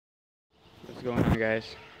What's going on, guys?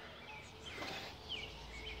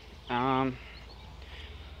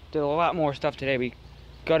 Did a lot more stuff today. We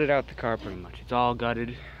gutted out the car pretty much. It's all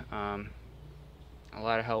gutted. A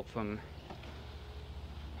lot of help from my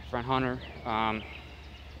friend Hunter. My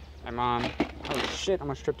mom. Holy shit! I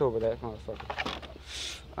almost tripped over that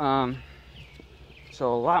motherfucker.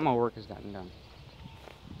 So a lot more work has gotten done.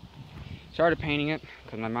 Started painting it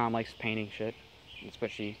because my mom likes painting shit.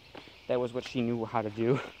 That was what she knew how to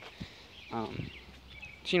do.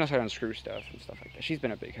 She knows how to unscrew stuff and stuff like that. She's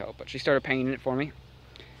been a big help, but she started painting it for me.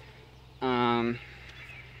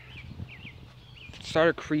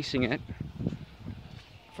 Started creasing it.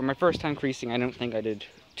 For my first time creasing, I don't think I did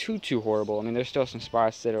too horrible. I mean, there's still some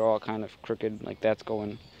spots that are all kind of crooked, like that's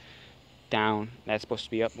going down. That's supposed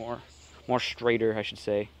to be up more straighter, I should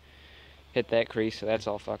say. Hit that crease, so that's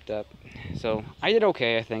all fucked up. So I did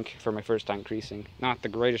okay, I think, for my first time creasing. Not the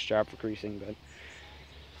greatest job for creasing, but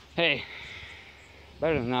hey,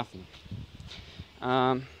 better than nothing.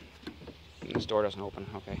 This door doesn't open.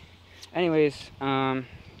 Okay. Anyways,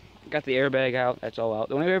 got the airbag out. That's all out.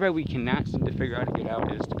 The only airbag we cannot seem to figure out how to get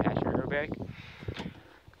out is the passenger airbag,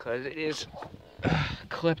 because it is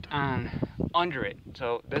clipped on under it.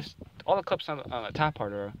 So all the clips on the top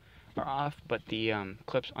part are off, but the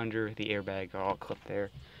clips under the airbag are all clipped there.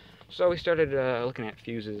 So we started looking at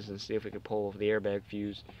fuses and see if we could pull the airbag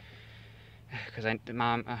fuse, because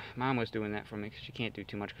mom was doing that for me, because she can't do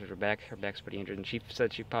too much because her back's pretty injured, and she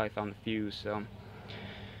said she probably found the fuse. So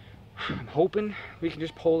I'm hoping we can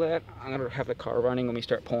just pull that. I'm gonna have the car running when we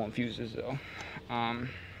start pulling fuses, though. Other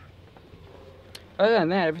than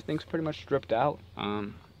that, everything's pretty much stripped out.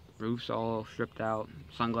 Roof's all stripped out.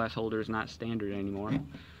 Sunglass holder is not standard anymore.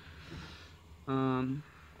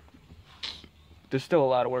 There's still a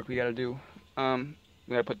lot of work we gotta do. We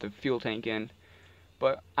gotta put the fuel tank in.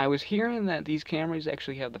 But I was hearing that these Camrys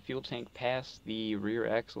actually have the fuel tank past the rear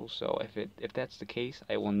axle, so if that's the case,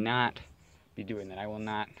 I will not be doing that. I will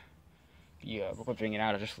not be ripping it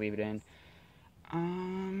out. I'll just leave it in.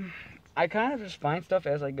 I kind of just find stuff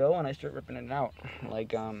as I go and I start ripping it out.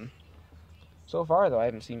 Like, so far though, I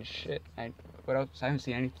haven't seen shit. What else? I haven't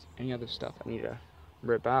seen any other stuff I need to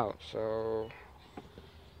rip out. So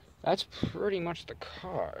that's pretty much the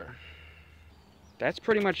car. That's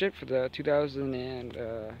pretty much it for the 2000 and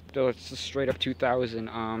it's a straight up 2000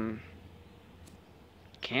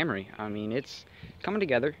 Camry. I mean, it's coming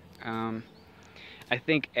together. I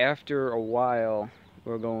think after a while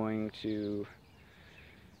we're going to,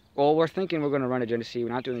 well, we're thinking we're going to run a Genesee.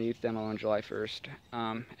 We're not doing the youth demo on July 1st.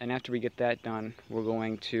 And after we get that done, we're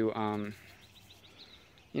going to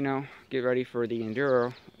you know, get ready for the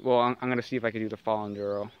Enduro. Well, I'm going to see if I can do the fall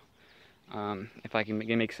Enduro. If I can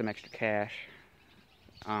make some extra cash.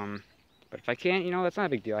 But if I can't, you know, that's not a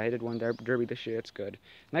big deal. I did one derby this year, it's good.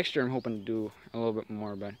 Next year I'm hoping to do a little bit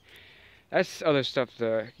more, but that's other stuff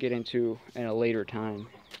to get into in a later time.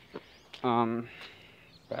 But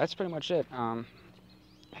that's pretty much it. I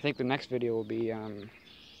think the next video will be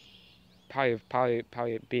probably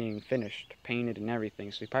being finished, painted and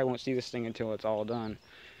everything, so you probably won't see this thing until it's all done.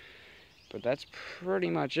 But that's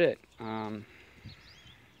pretty much it.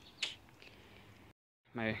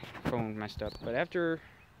 My phone messed up, but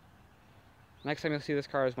next time you'll see this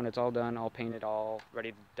car is when it's all done, all painted, all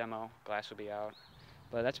ready to demo. Glass will be out.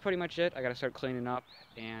 But that's pretty much it. I gotta start cleaning up,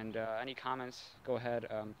 and any comments, go ahead.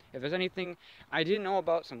 If there's anything I didn't know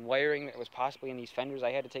about, some wiring that was possibly in these fenders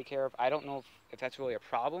I had to take care of, I don't know if that's really a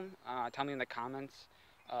problem. Tell me in the comments.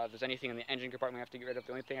 If there's anything in the engine compartment I have to get rid of.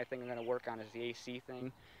 The only thing I think I'm gonna work on is the AC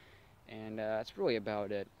thing, and that's really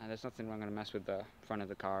about it. There's nothing I'm gonna mess with the front of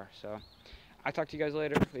the car. So I'll talk to you guys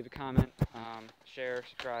later. Leave a comment, share,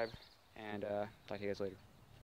 subscribe, and talk to you guys later.